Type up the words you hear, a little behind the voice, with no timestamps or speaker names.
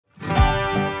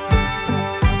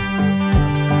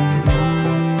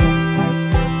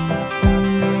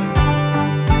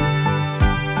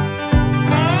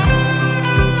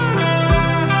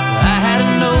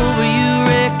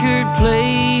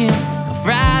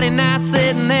Friday night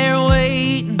sitting there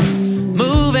waiting,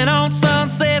 moving on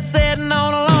sunset, setting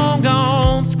on a long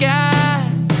gone sky.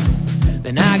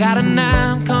 Then I got a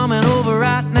nine coming over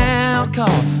right now,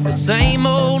 called the same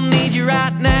old need you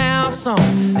right now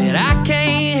song that I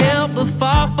can't help but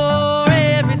fall for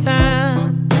every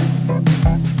time.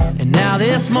 And now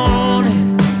this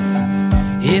morning,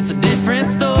 it's a different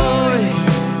story.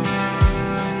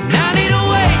 And I need a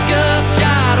wake-up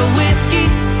shot of whiskey,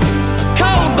 a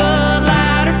cold Bud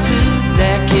Light or two.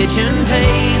 That kitchen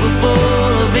table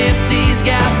full of empties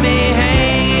got me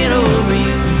hanging over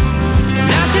you. And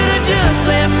I should've just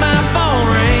let my phone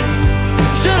ring,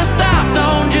 should've stopped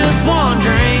on just one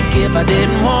drink. If I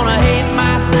didn't wanna hate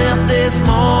myself this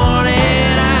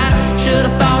morning, I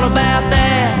should've thought about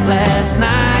that last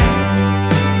night.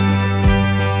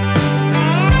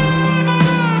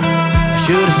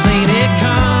 Should've seen it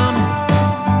coming,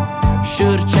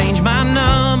 should've changed my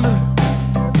number.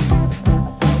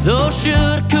 Though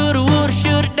shoulda, coulda, woulda,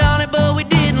 shoulda done it, but we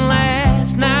didn't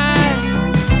last night.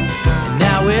 And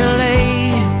now we're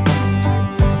laying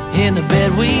in the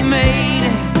bed we made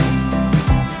it.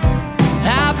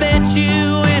 I bet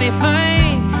you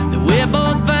anything that we're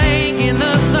both thinking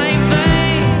the same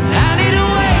thing. I need a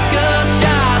wake-up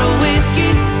shot of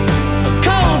whiskey, a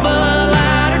cold Bud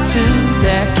Light or two.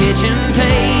 That kitchen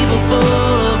table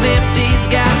full of empties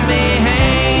got me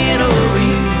hanging over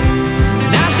you.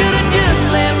 And I should've just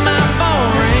let my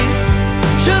phone ring,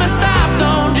 should've stopped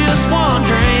on just one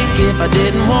drink. If I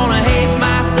didn't wanna hate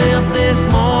myself this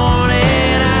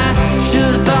morning, I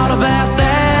should've thought about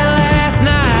that last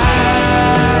night.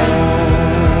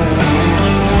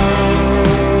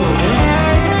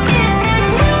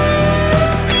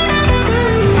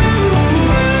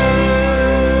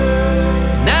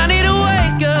 And I need a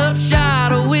wake-up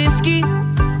shot of whiskey,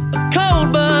 a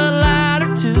cold Bud Light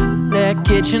or two. That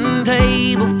kitchen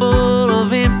table full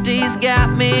of empties got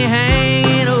me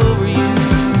hanging over you.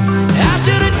 I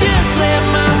should've just let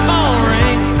my phone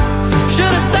ring,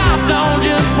 should've stopped on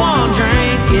just one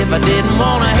drink. If I didn't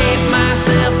wanna hate